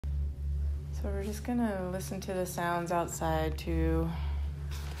So we're just going to listen to the sounds outside, to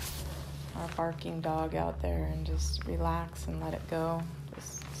our barking dog out there, and just relax and let it go.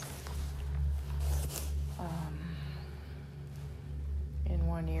 Just in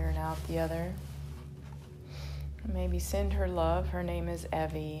one ear and out the other. Maybe send her love. Her name is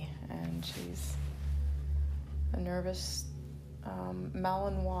Evie, and she's a nervous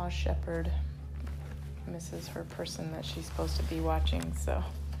Malinois shepherd. Misses her person that she's supposed to be watching, so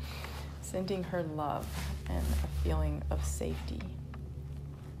sending her love and a feeling of safety.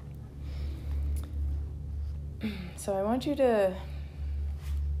 So I want you to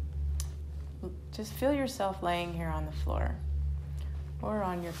just feel yourself laying here on the floor or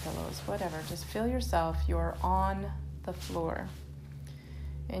on your pillows, whatever. Just feel yourself, you're on the floor.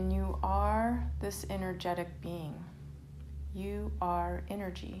 And you are this energetic being. You are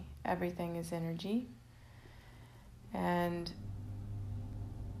energy. Everything is energy. And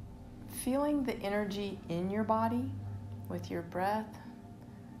feeling the energy in your body with your breath,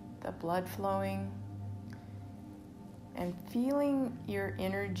 the blood flowing, and feeling your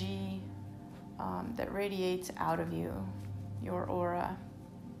energy that radiates out of you, your aura.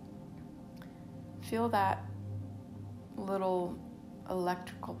 Feel that little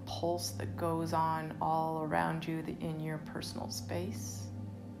electrical pulse that goes on all around you in your personal space.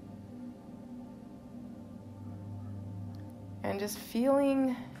 And just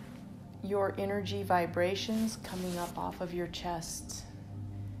feeling your energy vibrations coming up off of your chest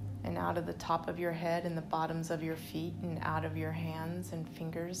and out of the top of your head and the bottoms of your feet and out of your hands and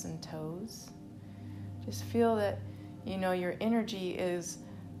fingers and toes. Just feel that, your energy is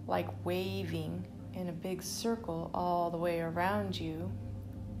like waving in a big circle all the way around you.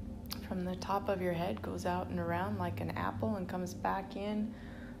 From the top of your head, goes out and around like an apple and comes back in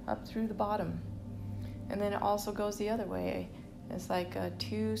up through the bottom. And then it also goes the other way. It's like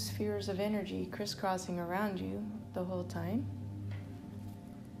two spheres of energy crisscrossing around you the whole time.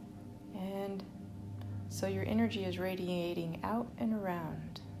 And so your energy is radiating out and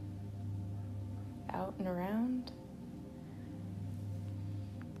around. Out and around.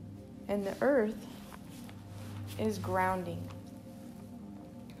 And the earth is grounding.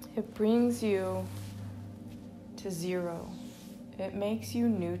 It brings you to zero. It makes you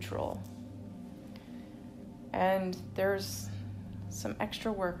neutral. And there's some extra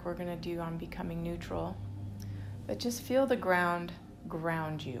work we're going to do on becoming neutral. But just feel the ground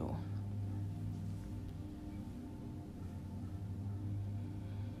you.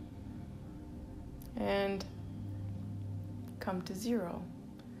 And come to zero.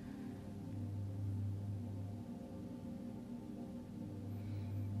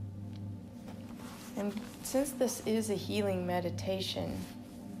 And since this is a healing meditation,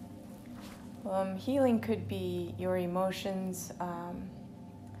 healing could be your emotions,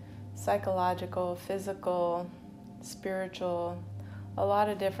 psychological, physical, spiritual, a lot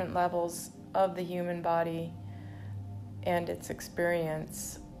of different levels of the human body and its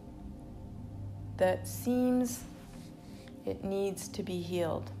experience that seems it needs to be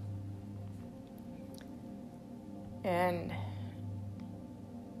healed. And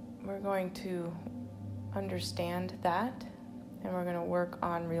we're going to understand that, and we're going to work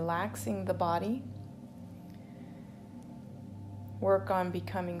on relaxing the body, work on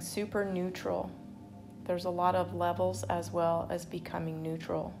becoming super neutral. There's a lot of levels as well as becoming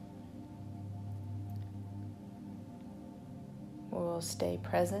neutral. We'll stay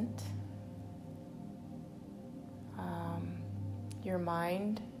present. Your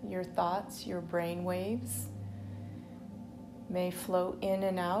mind, your thoughts, your brain waves may flow in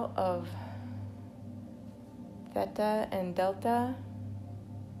and out of theta and delta,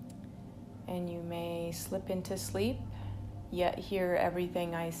 and you may slip into sleep, yet hear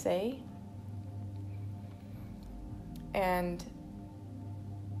everything I say. And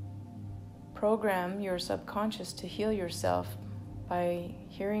program your subconscious to heal yourself by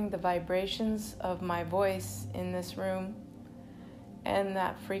hearing the vibrations of my voice in this room and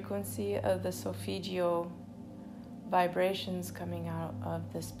that frequency of the solfeggio vibrations coming out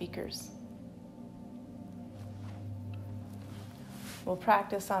of the speakers. We'll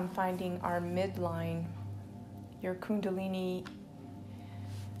practice on finding our midline, your kundalini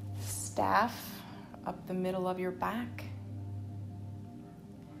staff up the middle of your back,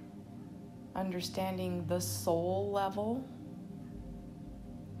 understanding the soul level,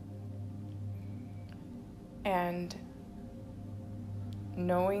 and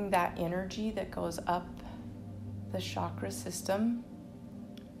knowing that energy that goes up the chakra system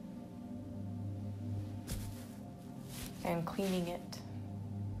and cleaning it,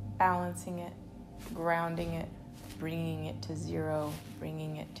 balancing it, grounding it, bringing it to zero,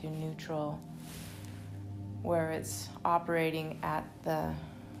 bringing it to neutral. neutral, where it's operating at the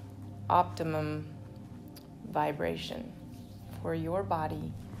optimum vibration for your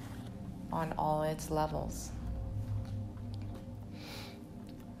body on all its levels.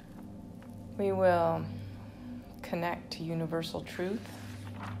 We will connect to universal truth,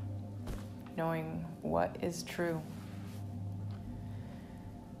 knowing what is true.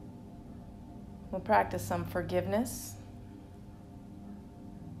 We'll practice some forgiveness,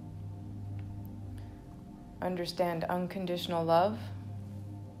 understand unconditional love,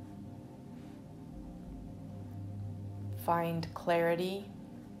 find clarity,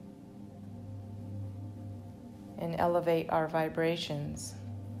 and elevate our vibrations.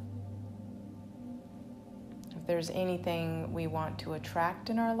 If there's anything we want to attract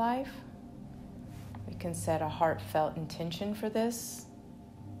in our life, we can set a heartfelt intention for this,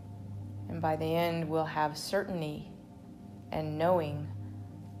 and by the end we'll have certainty and knowing,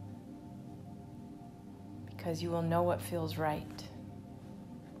 because you will know what feels right.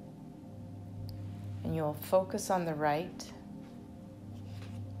 And you'll focus on the right,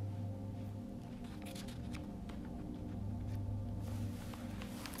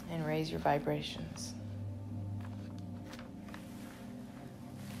 and raise your vibrations.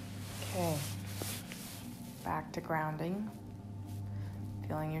 Okay, back to grounding,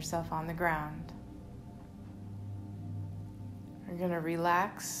 feeling yourself on the ground. We're going to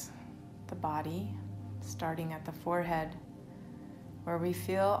relax the body, starting at the forehead, where we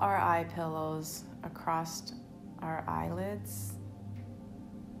feel our eye pillows across our eyelids,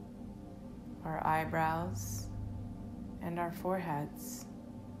 our eyebrows, and our foreheads.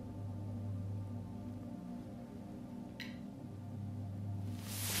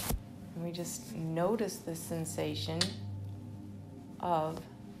 And we just notice the sensation of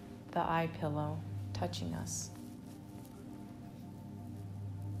the eye pillow touching us.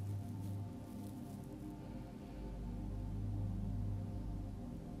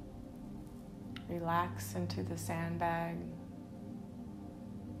 Relax into the sandbag.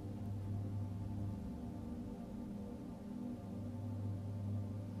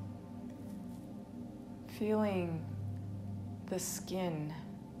 Feeling the skin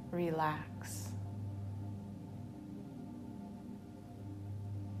relax.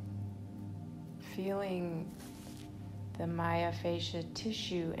 Feeling the myofascial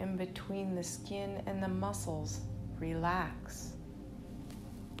tissue in between the skin and the muscles relax.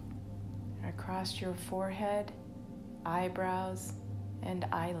 Across your forehead, eyebrows, and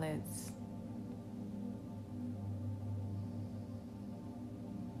eyelids.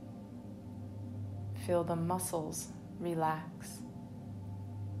 Feel the muscles relax.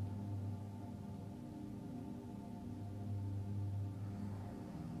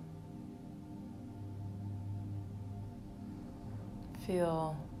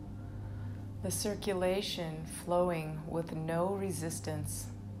 Feel the circulation flowing with no resistance.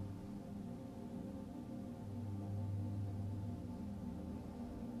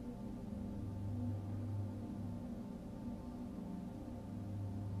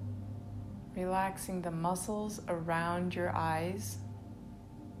 Relaxing the muscles around your eyes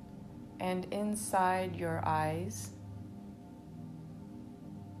and inside your eyes.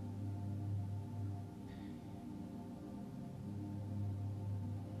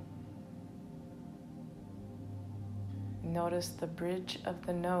 Notice the bridge of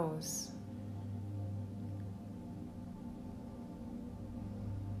the nose.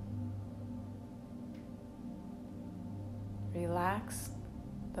 Relax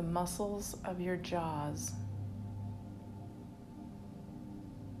the muscles of your jaws.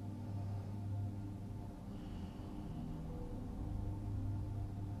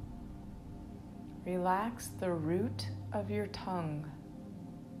 Relax the root of your tongue.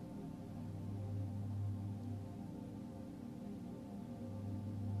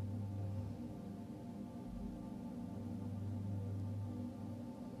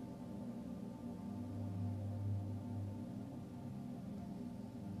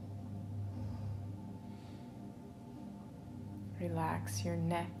 Relax your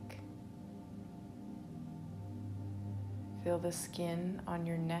neck. Feel the skin on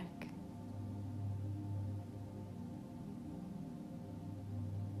your neck.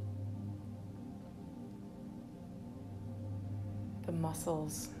 The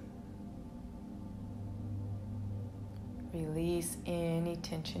muscles. Release any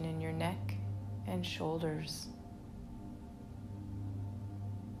tension in your neck and shoulders.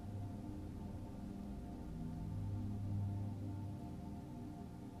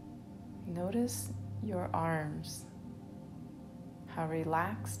 Notice your arms, how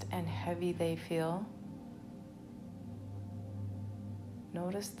relaxed and heavy they feel.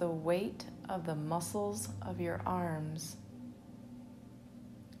 Notice the weight of the muscles of your arms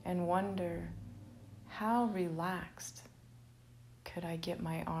and wonder, how relaxed could I get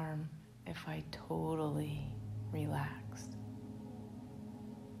my arm if I totally relaxed?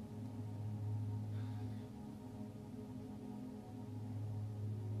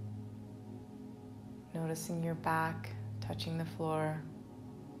 Noticing your back touching the floor,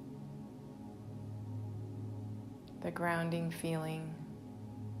 the grounding feeling.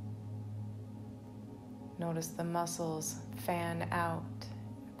 Notice the muscles fan out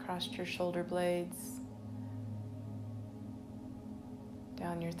across your shoulder blades,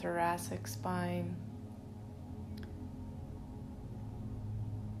 down your thoracic spine,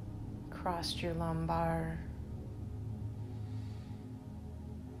 across your lumbar,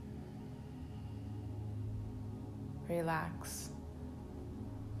 relax.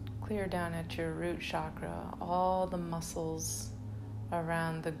 Clear down at your root chakra, all the muscles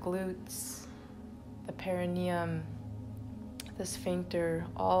around the glutes, the perineum, the sphincter,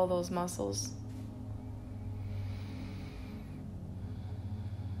 all those muscles.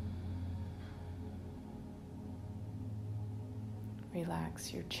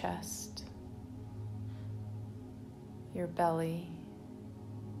 Relax your chest, your belly.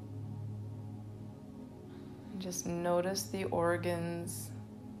 And just notice the organs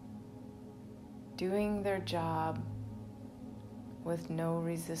doing their job with no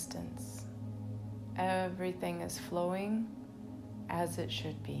resistance. Everything is flowing as it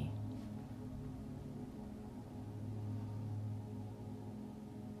should be.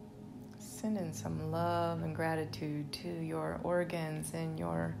 Send in some love and gratitude to your organs and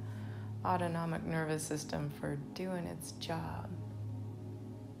your autonomic nervous system for doing its job.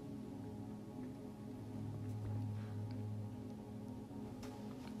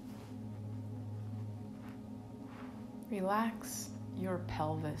 Relax your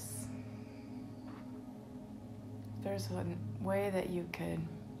pelvis. There's a way that you could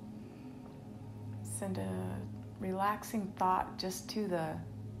send a relaxing thought just to the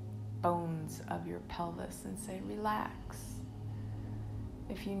bones of your pelvis and say, relax.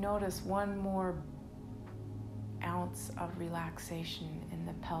 If you notice one more ounce of relaxation in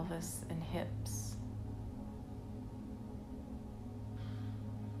the pelvis and hips,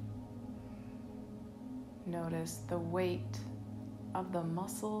 notice the weight of the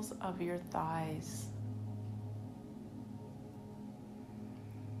muscles of your thighs.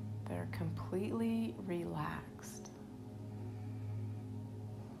 They're completely relaxed.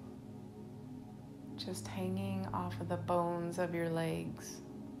 Just hanging off of the bones of your legs.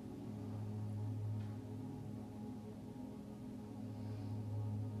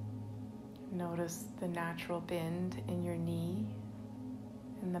 Notice the natural bend in your knee,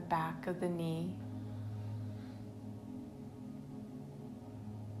 in the back of the knee.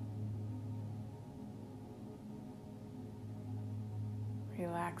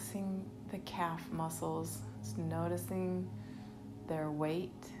 Relaxing the calf muscles, just noticing their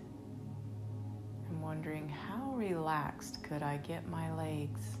weight and wondering, how relaxed could I get my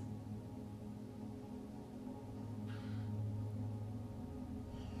legs?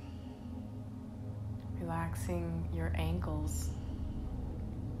 Relaxing your ankles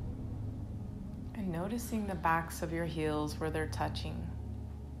and noticing the backs of your heels where they're touching,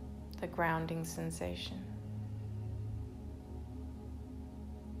 the grounding sensation.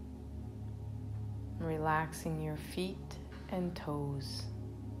 Relaxing your feet and toes.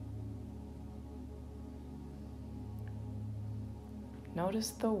 Notice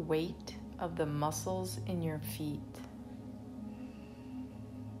the weight of the muscles in your feet.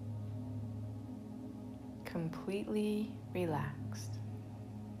 Completely relaxed.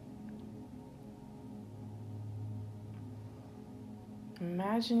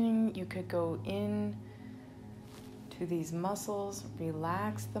 Imagining you could go in to these muscles,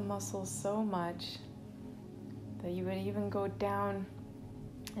 relax the muscles so much that you would even go down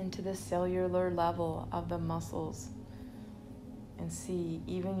into the cellular level of the muscles and see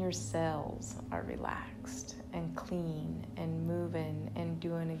even your cells are relaxed and clean and moving and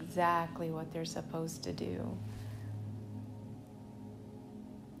doing exactly what they're supposed to do.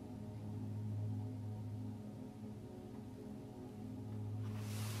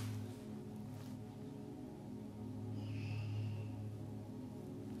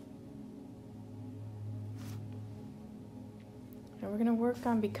 And we're going to work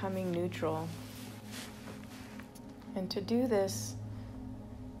on becoming neutral. And to do this,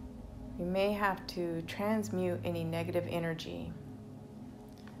 you may have to transmute any negative energy,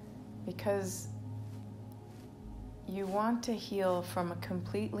 because you want to heal from a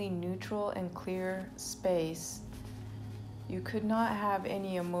completely neutral and clear space. You could not have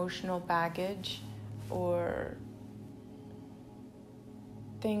any emotional baggage or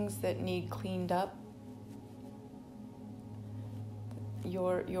things that need cleaned up.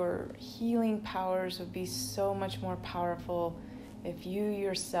 Your healing powers would be so much more powerful if you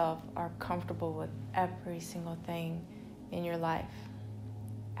yourself are comfortable with every single thing in your life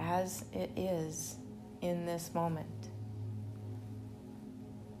as it is in this moment.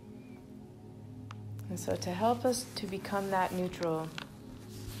 And so to help us to become that neutral,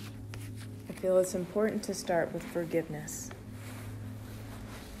 I feel it's important to start with forgiveness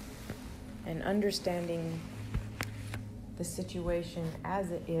and understanding the situation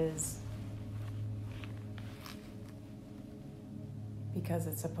as it is because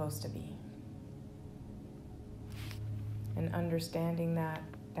it's supposed to be, and understanding that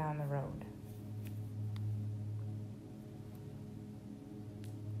down the road.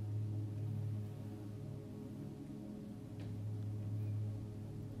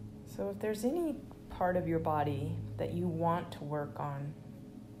 So if there's any part of your body that you want to work on,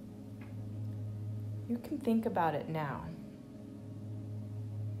 you can think about it now.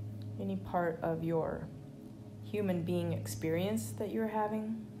 Any part of your human being experience that you're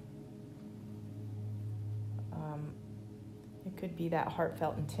having. It could be that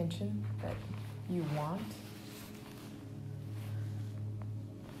heartfelt intention that you want.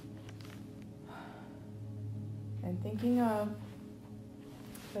 And thinking of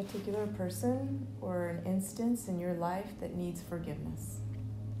a particular person or an instance in your life that needs forgiveness.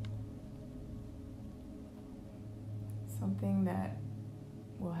 Something that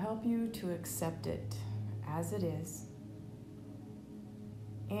will help you to accept it as it is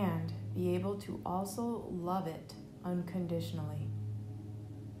and be able to also love it unconditionally,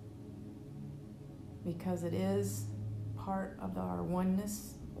 because it is part of our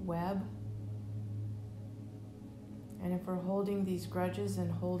oneness web. And if we're holding these grudges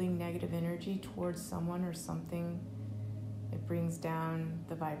and holding negative energy towards someone or something, it brings down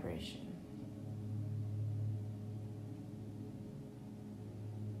the vibration.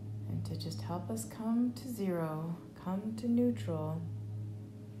 And to just help us come to zero, come to neutral,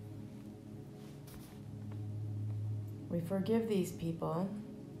 we forgive these people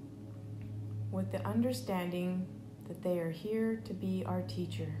with the understanding that they are here to be our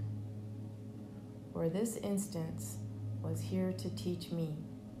teacher, or this instance was here to teach me,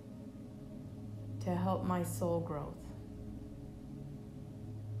 to help my soul growth.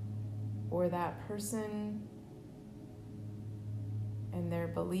 Or that person and their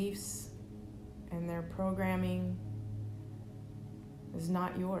beliefs and their programming is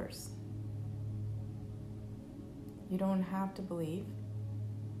not yours. You don't have to believe.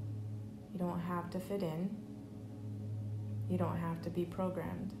 You don't have to fit in. You don't have to be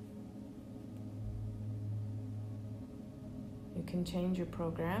programmed. You can change your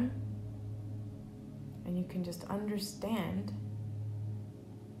program, and you can just understand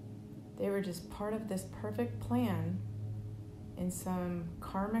they were just part of this perfect plan in some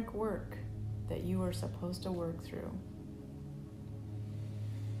karmic work that you are supposed to work through.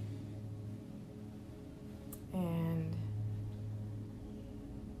 And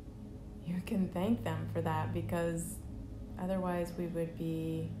you can thank them for that, because otherwise we would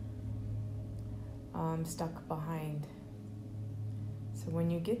be stuck behind. So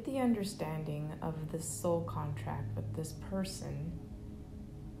when you get the understanding of this soul contract with this person,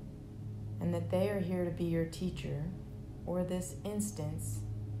 and that they are here to be your teacher, or this instance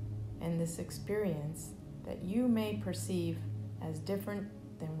and this experience that you may perceive as different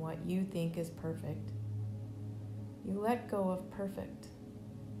than what you think is perfect, you let go of perfect.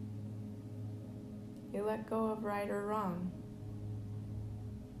 You let go of right or wrong.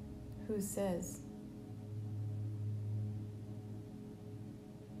 Who says?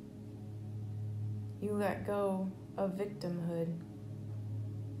 You let go of victimhood.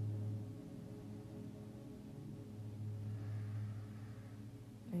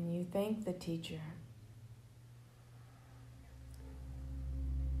 And you thank the teacher.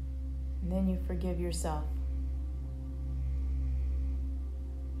 And then you forgive yourself.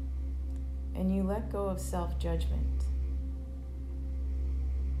 And you let go of self-judgment.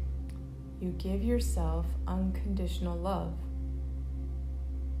 You give yourself unconditional love.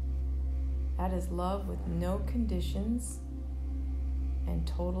 That is love with no conditions and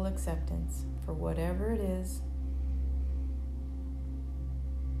total acceptance for whatever it is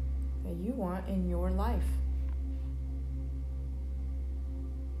that you want in your life.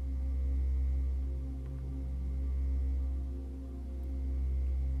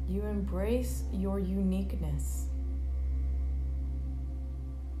 You embrace your uniqueness.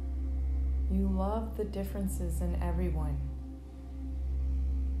 You love the differences in everyone,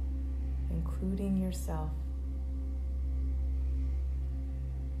 including yourself.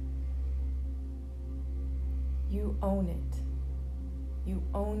 You own it. You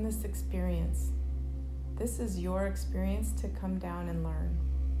own this experience. This is your experience to come down and learn.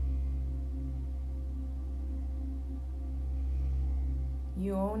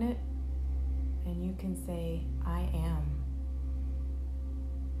 You own it, and you can say, I am.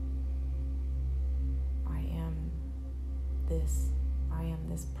 I am this. I am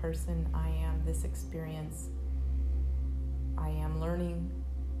this person. I am this experience. I am learning.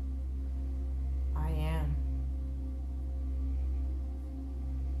 I am.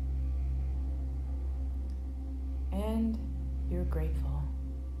 And you're grateful.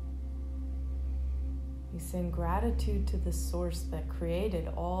 You send gratitude to the source that created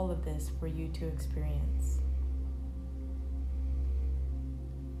all of this for you to experience.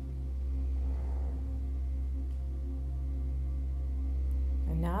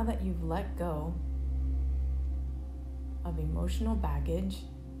 And now that you've let go of emotional baggage,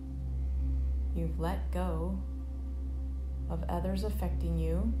 you've let go of others affecting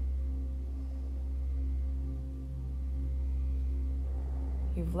you,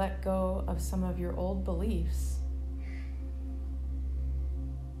 you've let go of some of your old beliefs.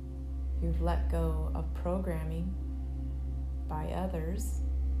 You've let go of programming by others.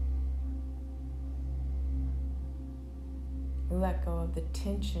 You let go of the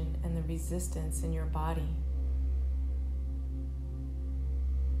tension and the resistance in your body.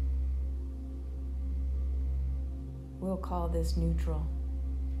 We'll call this neutral.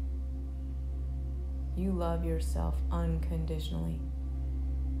 You love yourself unconditionally.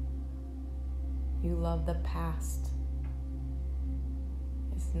 You love the past.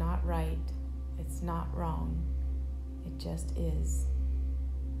 It's not right. It's not wrong. It just is.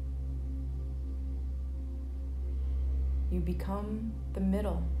 You become the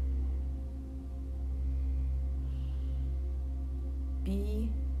middle.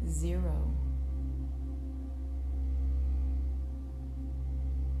 Be zero.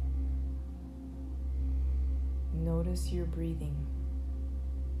 Notice your breathing.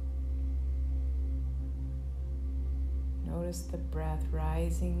 Notice the breath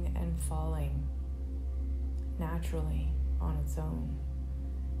rising and falling naturally on its own.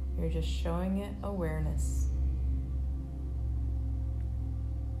 You're just showing it awareness.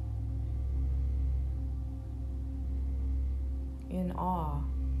 In awe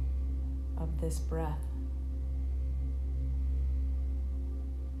of this breath.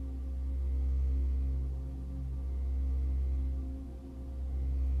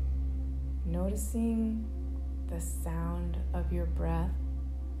 Noticing the sound of your breath.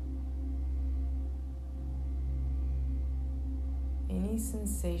 Any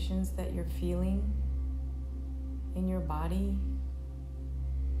sensations that you're feeling in your body,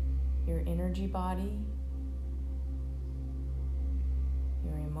 your energy body,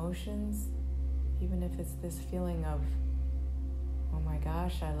 your emotions, even if it's this feeling of, oh my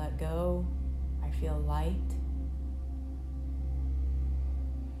gosh, I let go, I feel light.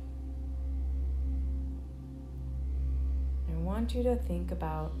 I want you to think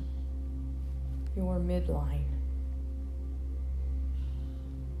about your midline.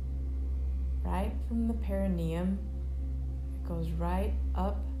 Right from the perineum, it goes right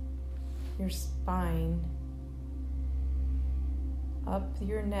up your spine, up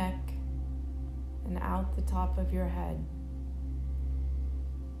your neck, and out the top of your head.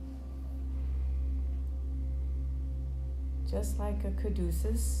 Just like a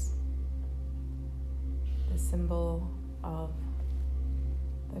caduceus, the symbol of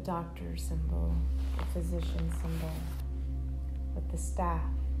the doctor symbol, the physician symbol, with the staff,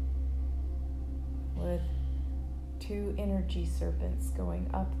 with two energy serpents going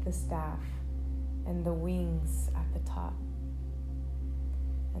up the staff and the wings at the top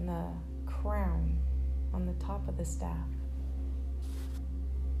and the crown on the top of the staff.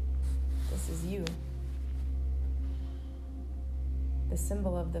 This is you. The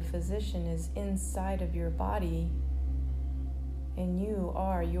symbol of the physician is inside of your body, and you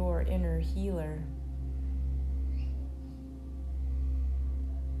are your inner healer.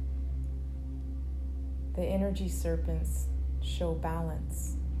 The energy serpents show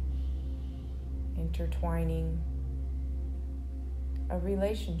balance, intertwining a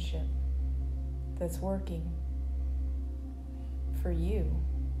relationship that's working for you.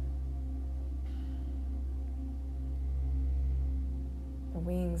 The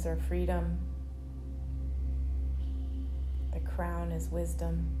wings are freedom. The crown is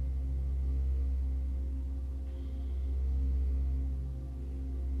wisdom.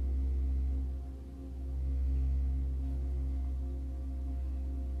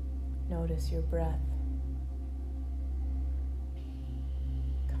 Notice your breath.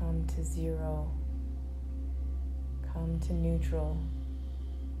 Come to zero. Come to neutral.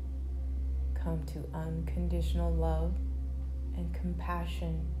 Come to unconditional love and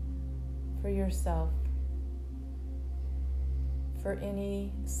compassion for yourself, for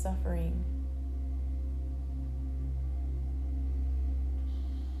any suffering,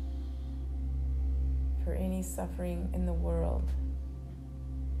 in the world,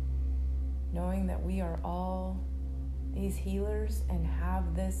 knowing that we are all these healers and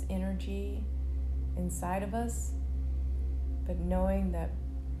have this energy inside of us, but knowing that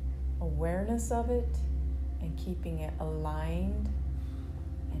awareness of it and keeping it aligned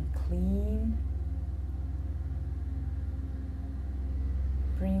and clean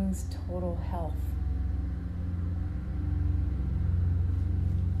brings total health.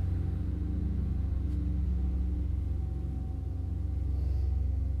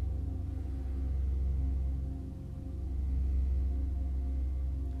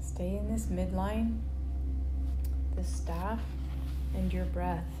 Stay in this midline, the staff, and your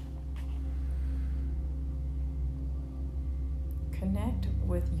breath. Connect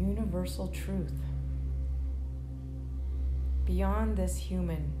with universal truth beyond this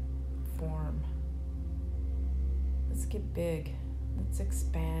human form. Let's get big. Let's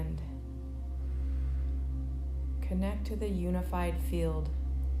expand. Connect to the unified field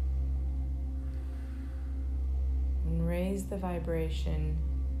and raise the vibration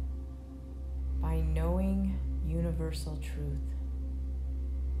by knowing universal truth.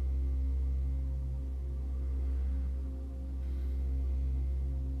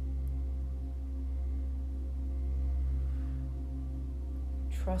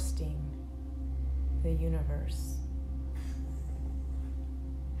 Trusting the universe.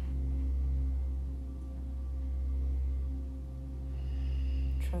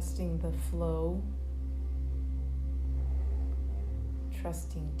 Trusting the flow.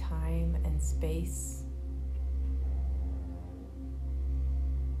 Trusting time and space,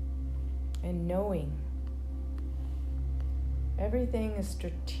 and knowing everything is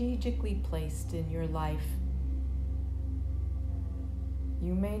strategically placed in your life.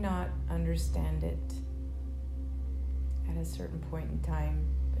 You may not understand it at a certain point in time,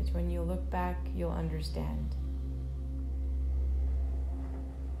 but when you look back, you'll understand.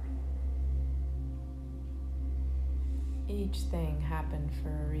 Each thing happened for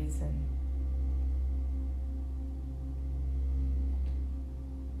a reason.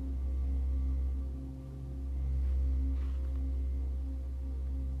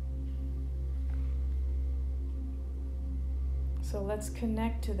 So let's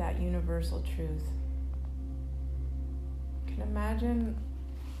connect to that universal truth. You can imagine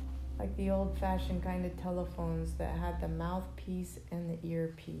like the old-fashioned kind of telephones that had the mouthpiece and the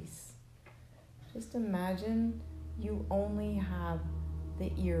earpiece. Just imagine you only have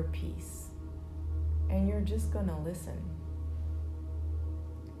the earpiece and you're just gonna listen.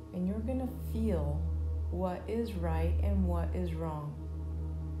 And you're gonna feel what is right and what is wrong.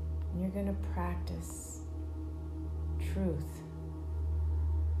 And you're gonna practice truth.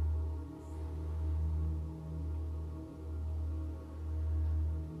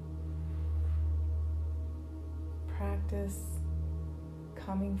 Practice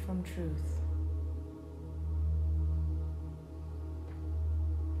coming from truth.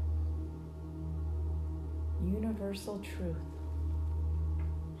 Universal truth.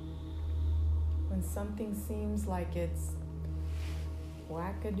 When something seems like it's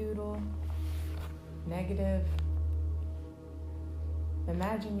wackadoodle, negative,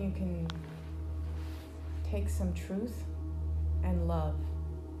 imagine you can take some truth and love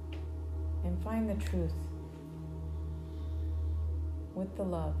and find the truth with the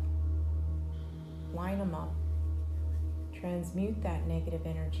love. Line them up. Transmute that negative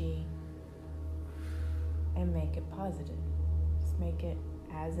energy and make it positive. Just make it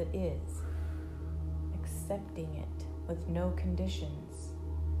as it is, accepting it with no conditions,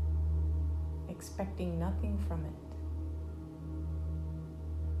 expecting nothing from it.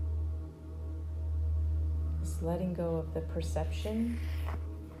 Just letting go of the perception,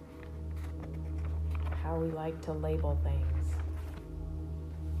 how we like to label things.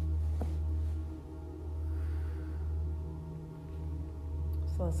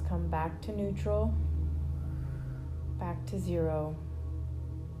 So let's come back to neutral, back to zero,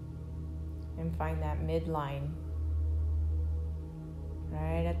 and find that midline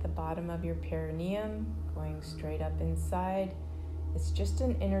right at the bottom of your perineum, going straight up inside. It's just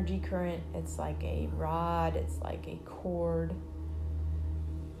an energy current. It's like a rod, it's like a cord.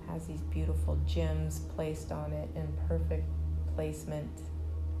 It has these beautiful gems placed on it in perfect placement.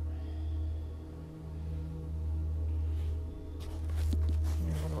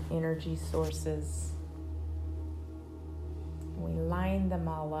 energy sources. We line them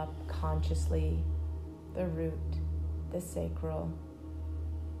all up consciously: the root, the sacral,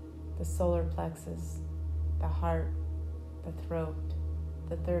 the solar plexus, the heart, the throat,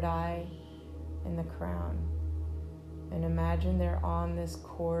 the third eye, and the crown. And imagine they're on this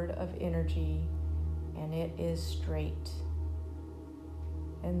cord of energy, and it is straight.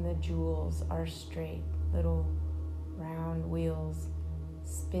 And the jewels are straight, little round wheels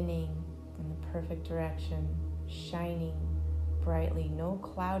spinning in the perfect direction, shining brightly. No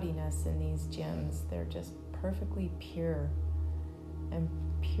cloudiness in these gems. They're just perfectly pure, and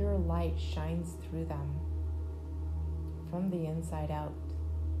pure light shines through them from the inside out.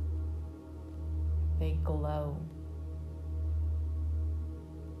 They glow.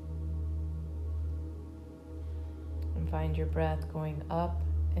 And find your breath going up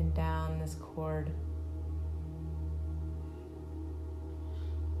and down this cord.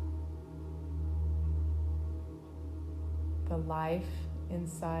 The life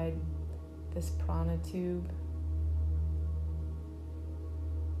inside this prana tube.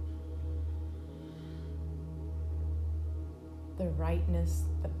 The rightness,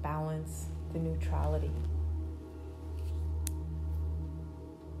 the balance, the neutrality.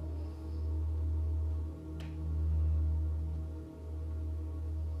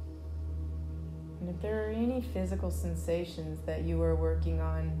 And if there are any physical sensations that you are working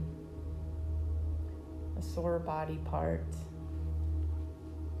on, a sore body part,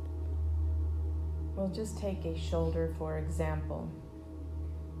 we'll just take a shoulder for example.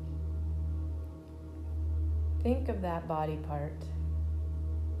 Think of that body part,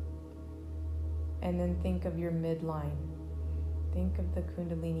 and then think of your midline. Think of the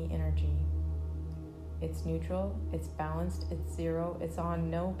Kundalini energy. It's neutral, it's balanced, it's zero, it's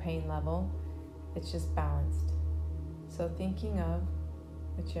on no pain level, it's just balanced. So thinking of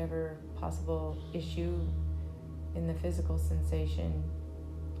whichever possible issue in the physical sensation,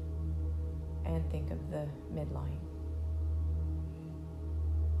 and think of the midline.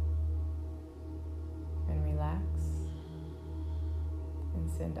 And relax and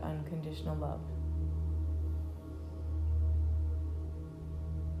send unconditional love.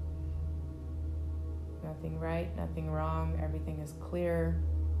 Nothing right, nothing wrong, everything is clear,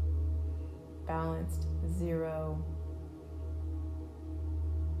 balanced, zero.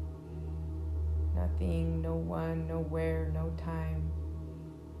 Nothing, no one, nowhere, no time.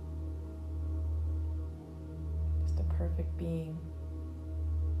 Just a perfect being.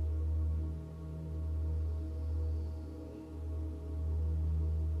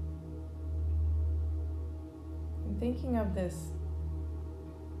 And thinking of this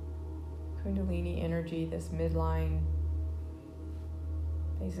Kundalini energy, this midline,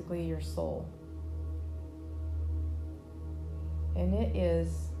 basically your soul. And it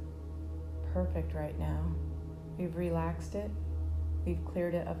is perfect right now. We've relaxed it. We've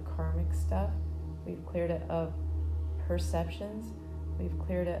cleared it of karmic stuff. We've cleared it of perceptions. We've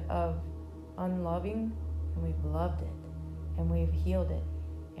cleared it of unloving, and we've loved it. And we've healed it.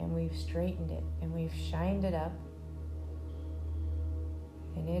 And we've straightened it. And we've shined it up.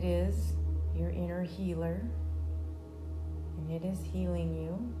 And it is your inner healer. And it is healing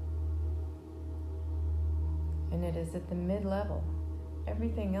you. And it is at the mid-level.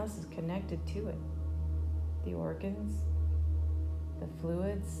 Everything else is connected to it. The organs, the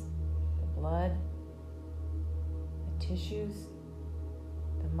fluids, the blood, the tissues,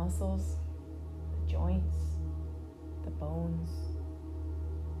 the muscles, the joints, the bones,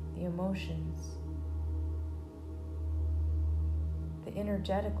 the emotions, the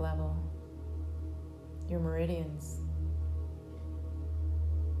energetic level, your meridians.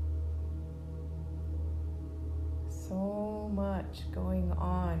 So much going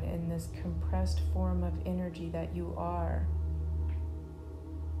on in this compressed form of energy that you are.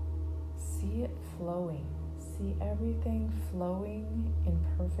 See it flowing. See everything flowing in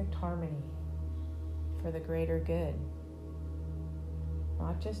perfect harmony for the greater good.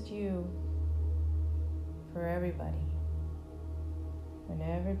 Not just you, for everybody. When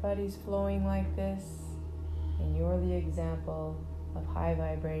everybody's flowing like this, and you're the example of high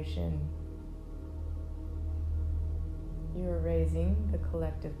vibration, you're raising the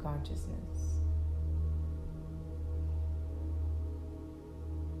collective consciousness.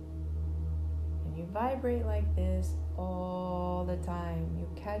 And you vibrate like this all the time. You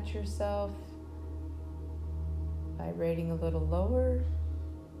catch yourself vibrating a little lower.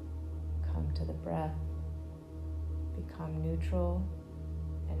 Come to the breath. Become neutral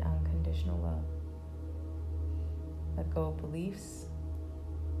and unconditional love. Let go of beliefs,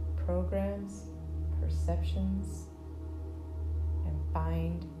 programs, perceptions, and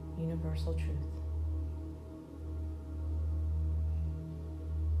find universal truth.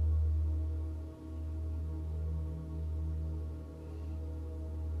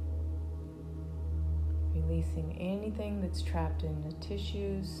 Releasing anything that's trapped in the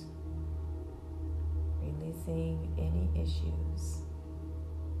tissues, releasing any issues,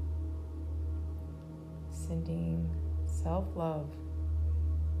 sending self-love.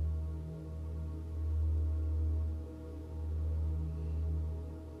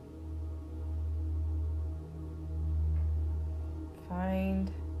 Find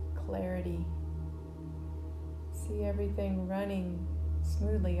clarity. See everything running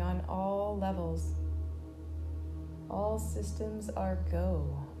smoothly on all levels. All systems are go.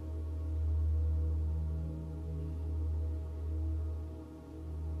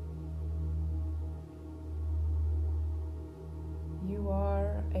 You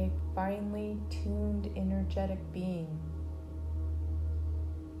are a finely tuned energetic being.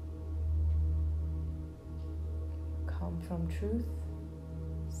 Come from truth,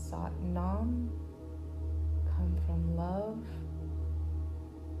 Sat Nam, come from love,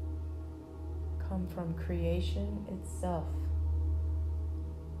 come from creation itself.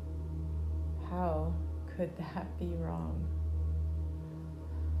 How could that be wrong?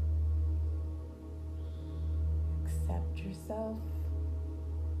 Accept yourself.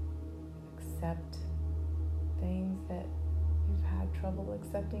 Accept things that you've had trouble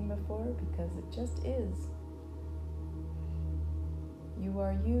accepting before, because it just is. You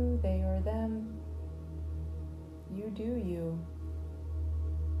are you, they are them. You do you.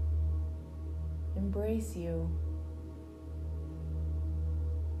 Embrace you.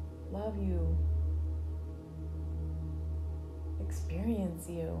 Love you. Experience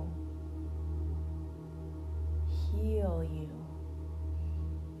you. Heal you.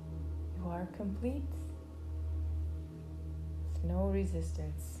 You are complete. With no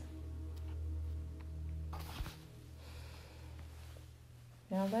resistance.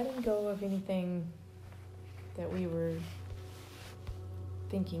 Now letting go of anything that we were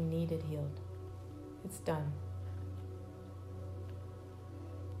thinking needed healed. It's done.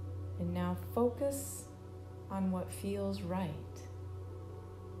 And now focus on what feels right.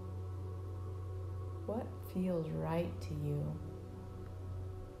 What feels right to you?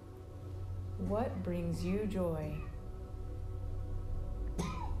 What brings you joy?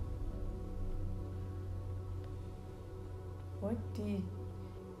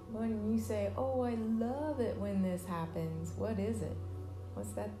 When you say, oh, I love it when this happens, what is it?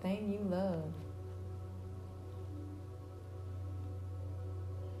 What's that thing you love?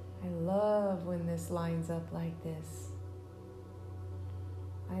 I love when this lines up like this.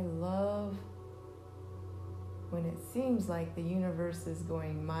 I love when it seems like the universe is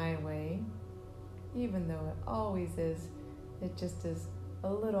going my way, even though it always is. It just is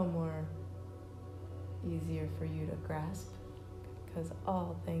a little more easier for you to grasp, because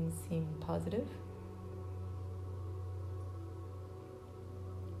all things seem positive.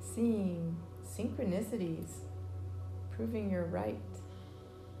 Seeing synchronicities, proving you're right.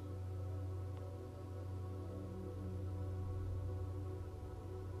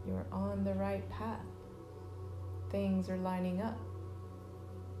 You're on the right path. Things are lining up.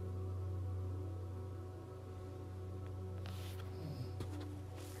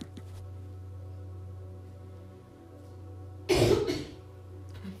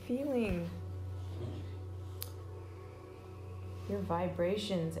 Feeling your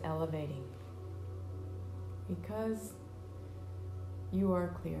vibrations elevating, because you are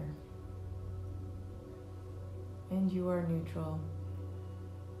clear and you are neutral.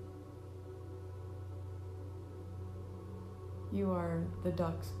 You are the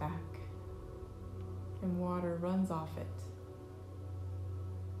duck's back and water runs off it.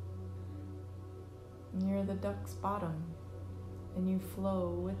 And you're the duck's bottom and you flow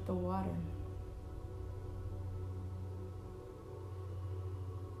with the water.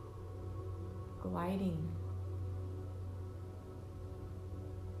 Gliding.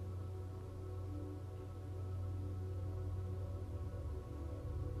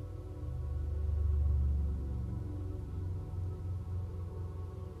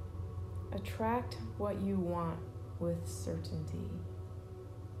 Attract what you want with certainty.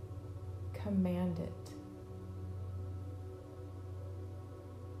 Command it.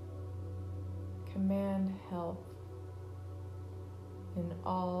 Command health in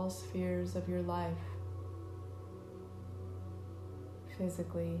all spheres of your life.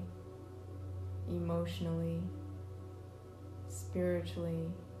 Physically, emotionally,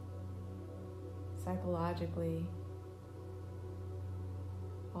 spiritually, psychologically,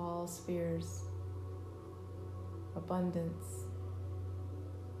 all spheres, abundance,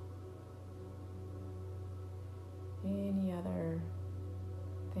 any other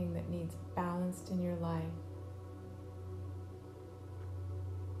thing that needs balanced in your life.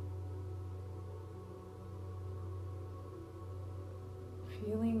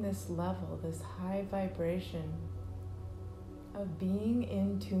 Feeling this level, this high vibration of being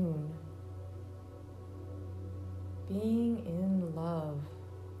in tune, being in love,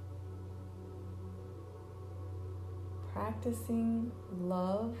 practicing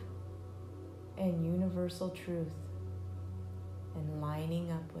love and universal truth and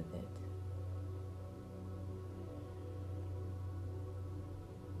lining up with it.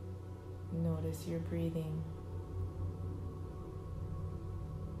 Notice your breathing.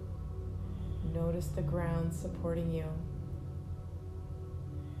 Notice the ground supporting you.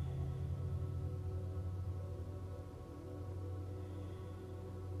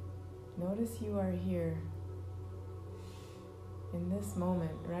 Notice you are here in this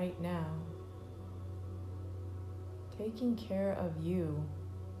moment right now, taking care of you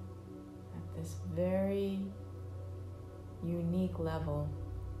at this very unique level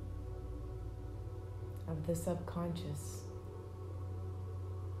of the subconscious.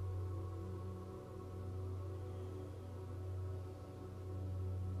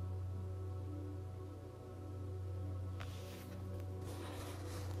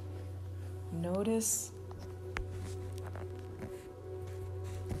 Notice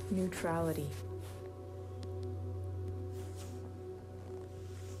neutrality.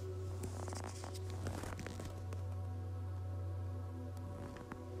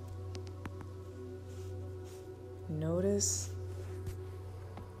 Notice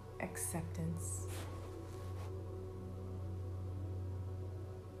acceptance.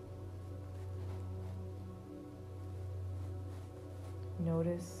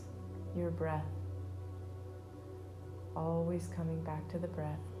 Notice your breath, always coming back to the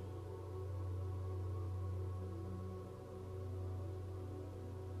breath.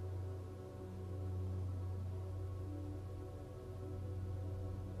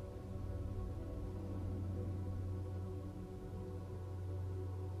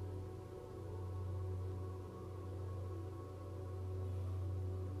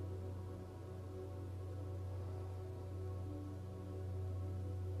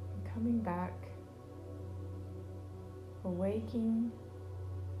 Coming back, awaking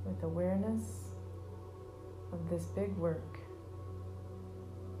with awareness of this big work.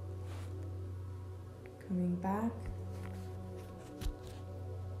 Coming back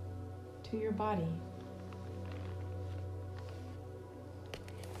to your body.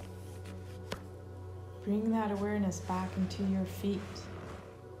 Bring that awareness back into your feet.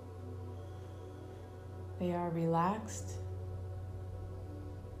 They are relaxed.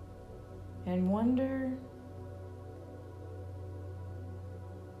 And wonder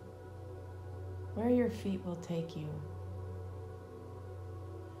where your feet will take you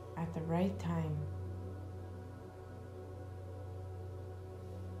at the right time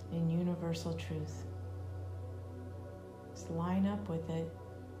in universal truth. Just line up with it.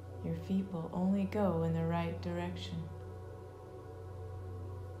 Your feet will only go in the right direction.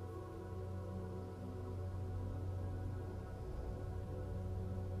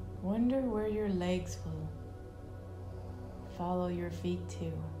 Wonder where your legs will follow your feet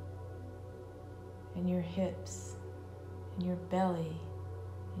to, and your hips, and your belly,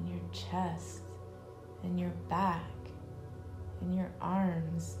 and your chest, and your back, and your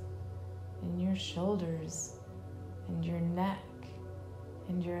arms, and your shoulders, and your neck,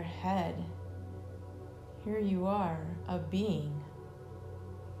 and your head. Here you are, a being.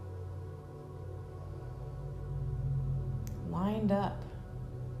 Lined up,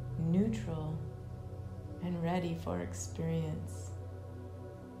 neutral, and ready for experience.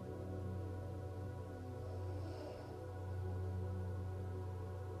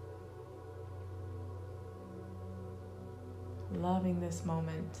 Loving this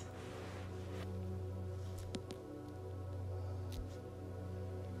moment.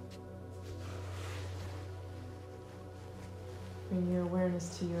 Bring your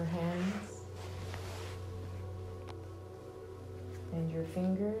awareness to your hands and your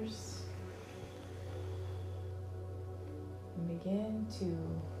fingers, and begin to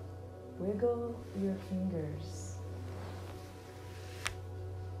wiggle your fingers.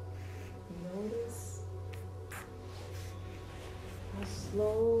 Notice how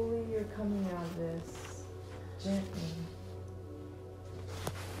slowly you're coming out of this, gently.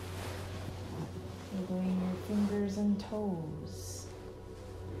 Wiggling your fingers and toes.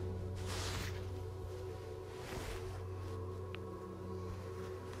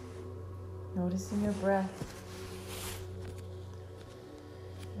 Noticing your breath.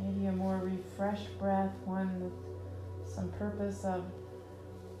 Maybe a more refreshed breath, one with some purpose of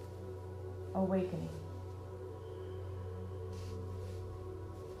awakening.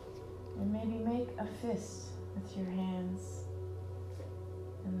 And maybe make a fist with your hands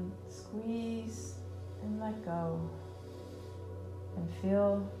and squeeze and let go. And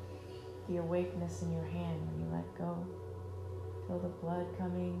feel the awakeness in your hand when you let go. Feel the blood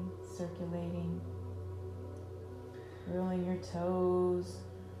coming, circulating, rolling your toes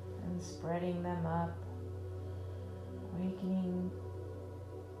and spreading them up, awakening.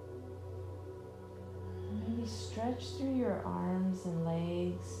 Maybe stretch through your arms and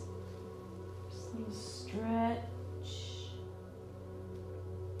legs. Just stretch.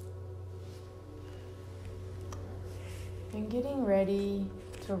 And getting ready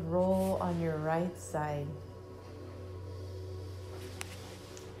to roll on your right side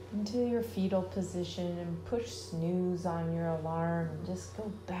into your fetal position and push snooze on your alarm and just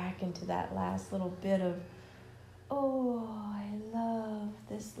go back into that last little bit of, oh, I love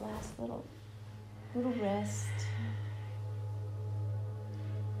this last little rest.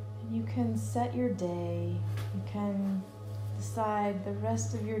 And you can set your day. You can decide the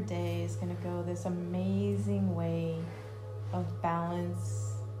rest of your day is going to go this amazing way of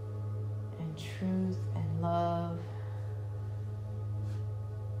balance and truth and love.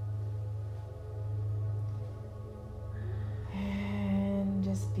 And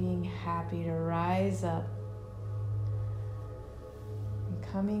just being happy to rise up and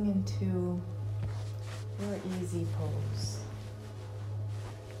coming into your easy pose.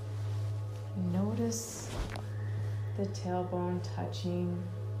 Notice the tailbone touching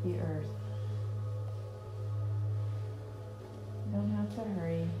the earth. You don't have to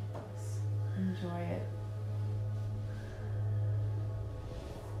hurry. Just enjoy it.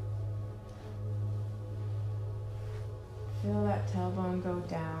 Feel that tailbone go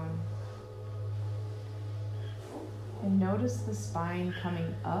down. And notice the spine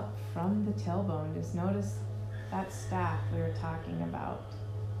coming up from the tailbone. Just notice that staff we were talking about.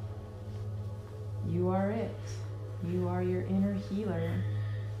 You are it. You are your inner healer.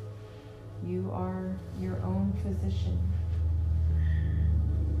 You are your own physician.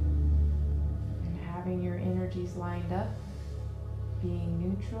 And having your energies lined up, being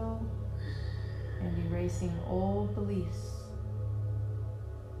neutral, and erasing old beliefs.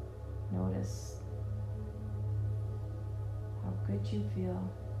 Notice how good you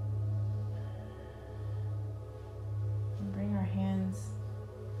feel. And bring our hands,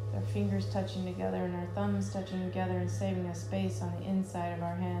 our fingers touching together and our thumbs touching together and saving a space on the inside of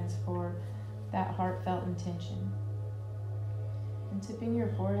our hands for that heartfelt intention. And tipping your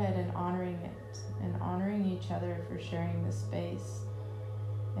forehead and honoring it and honoring each other for sharing this space.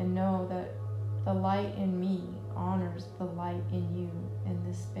 And know that the light in me honors the light in you in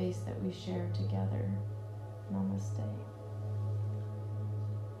this space that we share together. Namaste.